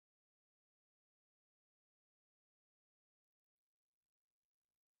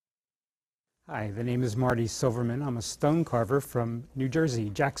Hi, the name is Marty Silverman. I'm a stone carver from New Jersey,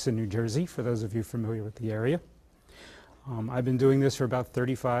 Jackson, New Jersey, for those of you familiar with the area. I've been doing this for about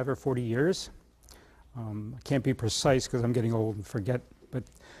 35 or 40 years. I can't be precise because I'm getting old and forget, but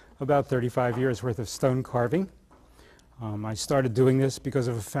about 35 years worth of stone carving. I started doing this because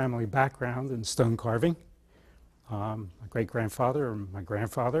of a family background in stone carving. My great-grandfather or my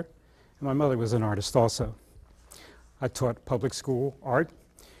grandfather, and my mother was an artist also. I taught public school art.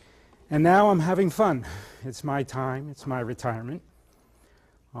 And now I'm having fun. It's my time, it's my retirement.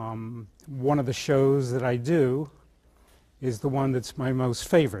 One of the shows that I do is the one that's my most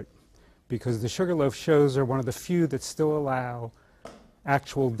favorite, because the Sugarloaf shows are one of the few that still allow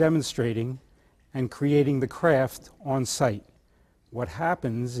actual demonstrating and creating the craft on site. What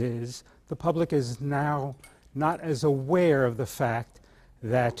happens is the public is now not as aware of the fact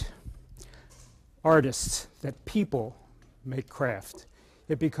that artists, that people make craft.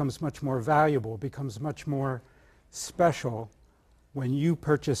 It becomes much more valuable, becomes much more special when you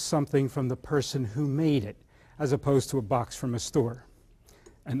purchase something from the person who made it, as opposed to a box from a store,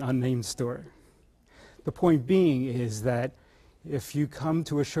 an unnamed store. The point being is that if you come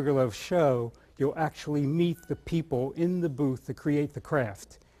to a Sugarloaf show, you'll actually meet the people in the booth that create the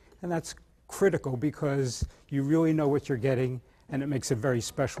craft. And that's critical because you really know what you're getting, and it makes it very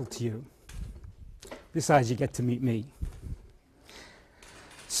special to you. Besides, you get to meet me.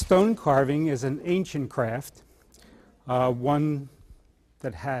 Stone carving is an ancient craft, one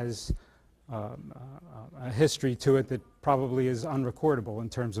that has a history to it that probably is unrecordable in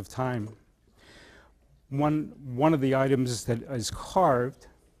terms of time. One of the items that is carved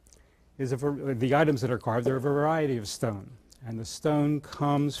is the items that are carved are a variety of stone, and the stone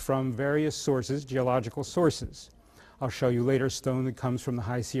comes from various sources, geological sources. I'll show you later stone that comes from the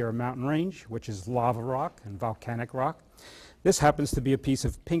High Sierra mountain range, which is lava rock and volcanic rock. This happens to be a piece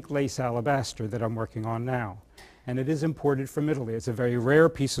of pink lace alabaster that I'm working on now, and it is imported from Italy. It's a very rare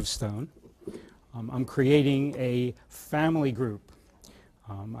piece of stone. I'm creating a family group.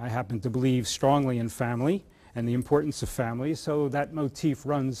 I happen to believe strongly in family and the importance of family, so that motif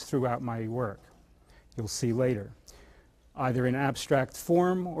runs throughout my work. You'll see later, either in abstract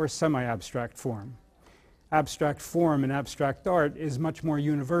form or semi-abstract form. Abstract form and abstract art is much more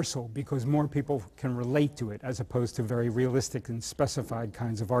universal because more people can relate to it as opposed to very realistic and specified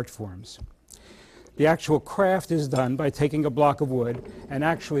kinds of art forms. The actual craft is done by taking a block of wood, and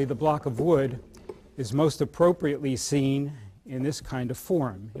actually the block of wood is most appropriately seen in this kind of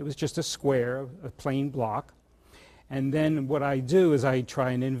form. It was just a square, a plain block, and then what I do is I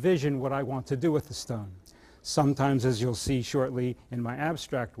try and envision what I want to do with the stone. Sometimes, as you'll see shortly in my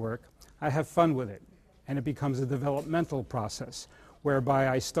abstract work, I have fun with it. And it becomes a developmental process whereby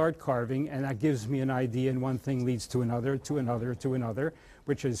I start carving and that gives me an idea, and one thing leads to another, to another, to another,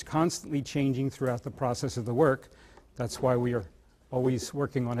 which is constantly changing throughout the process of the work. That's why we are always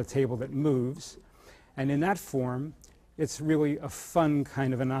working on a table that moves. And in that form, it's really a fun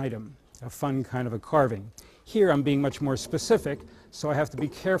kind of an item, a fun kind of a carving. Here I'm being much more specific, so I have to be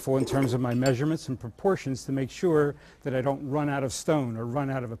careful in terms of my measurements and proportions to make sure that I don't run out of stone or run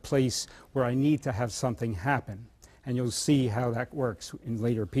out of a place where I need to have something happen. And you'll see how that works in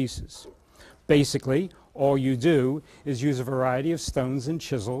later pieces. Basically, all you do is use a variety of stones and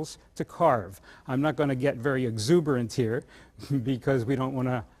chisels to carve. I'm not going to get very exuberant here because we don't want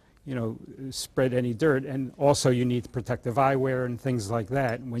to, spread any dirt, and also you need protective eyewear and things like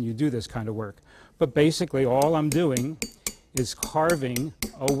that when you do this kind of work. But basically all I'm doing is carving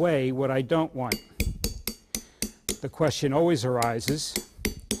away what I don't want. The question always arises,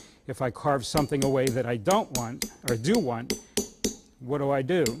 if I carve something away that I don't want, or do want, what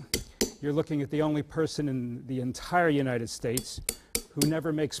do? You're looking at the only person in the entire United States who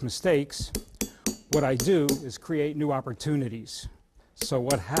never makes mistakes. What I do is create new opportunities. So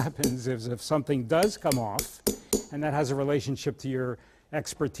what happens is if something does come off, and that has a relationship to your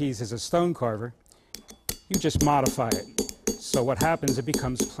expertise as a stone carver, you just modify it. So what happens, it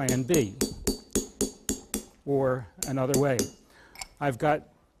becomes plan B. Or another way. I've got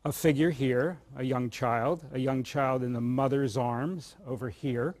a figure here, a young child in the mother's arms over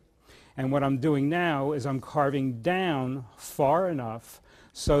here. And what I'm doing now is I'm carving down far enough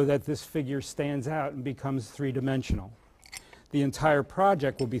so that this figure stands out and becomes three-dimensional. The entire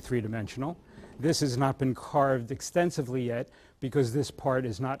project will be three-dimensional. This has not been carved extensively yet because this part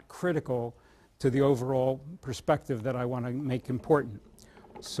is not critical to the overall perspective that I want to make important.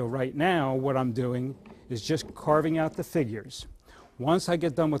 So right now what I'm doing is just carving out the figures. Once I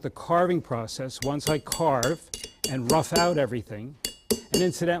get done with the carving process, once I carve and rough out everything, and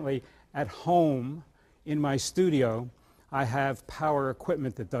incidentally, at home in my studio, I have power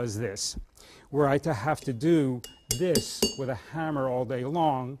equipment that does this. Were I to have to do this with a hammer all day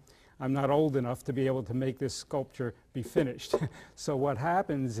long, I'm not old enough to be able to make this sculpture be finished. So what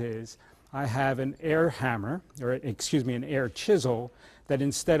happens is I have an air hammer, or excuse me, an air chisel, that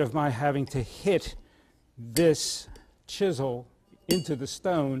instead of my having to hit this chisel into the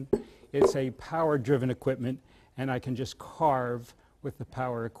stone, it's a power-driven equipment, and I can just carve with the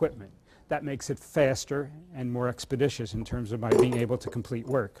power equipment. That makes it faster and more expeditious in terms of my being able to complete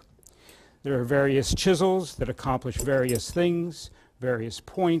work. There are various chisels that accomplish various things, various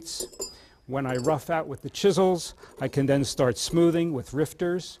points. When I rough out with the chisels, I can then start smoothing with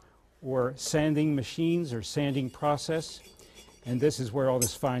rifters or sanding machines or sanding process. And this is where all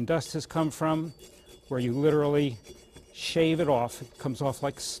this fine dust has come from, where you literally shave it off. It comes off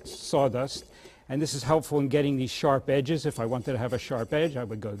like sawdust. And this is helpful in getting these sharp edges. If I wanted to have a sharp edge, I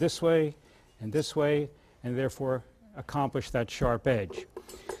would go this way, and therefore accomplish that sharp edge.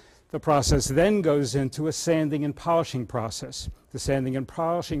 The process then goes into a sanding and polishing process. The sanding and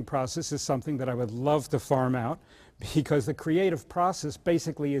polishing process is something that I would love to farm out, because the creative process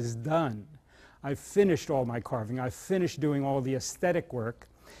basically is done. I've finished all my carving. I've finished doing all the aesthetic work,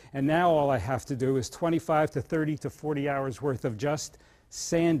 and now all I have to do is 25 to 30 to 40 hours worth of just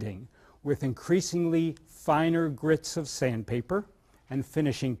sanding with increasingly finer grits of sandpaper and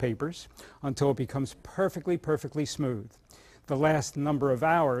finishing papers until it becomes perfectly, perfectly smooth. The last number of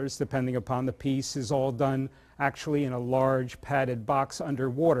hours, depending upon the piece, is all done actually in a large padded box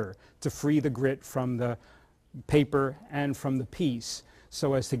underwater to free the grit from the paper and from the piece,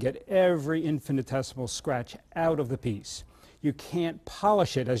 so as to get every infinitesimal scratch out of the piece. You can't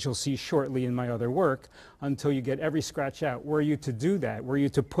polish it, as you'll see shortly in my other work, until you get every scratch out. Were you to do that, were you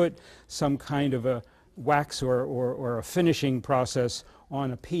to put some kind of a wax or a finishing process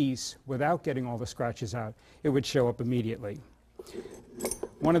on a piece without getting all the scratches out, it would show up immediately.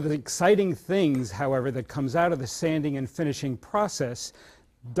 One of the exciting things, however, that comes out of the sanding and finishing process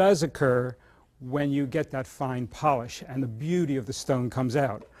does occur when you get that fine polish and the beauty of the stone comes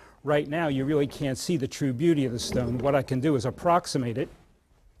out. Right now, you really can't see the true beauty of the stone. What I can do is approximate it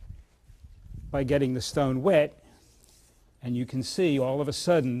by getting the stone wet, and you can see all of a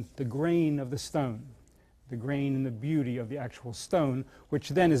sudden the grain of the stone, the grain and the beauty of the actual stone, which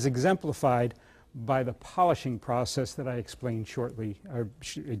then is exemplified by the polishing process that I explained shortly,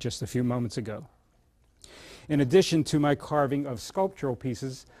 just a few moments ago. In addition to my carving of sculptural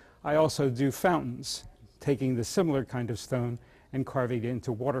pieces, I also do fountains, taking the similar kind of stone and carving it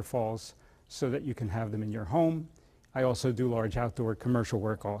into waterfalls so that you can have them in your home. I also do large outdoor commercial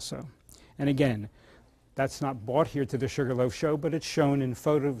work also. And again, that's not brought here to the Sugarloaf show, but it's shown in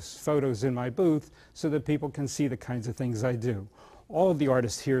photos in my booth so that people can see the kinds of things I do. All of the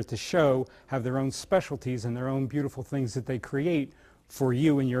artists here at the show have their own specialties and their own beautiful things that they create for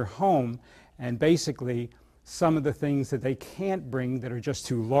you in your home. And basically, some of the things that they can't bring that are just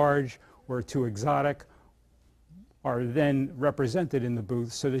too large or too exotic are then represented in the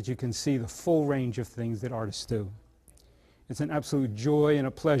booth so that you can see the full range of things that artists do. It's an absolute joy and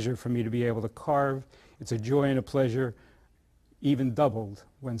a pleasure for me to be able to carve. It's a joy and a pleasure even doubled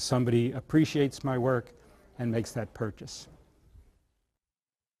when somebody appreciates my work and makes that purchase.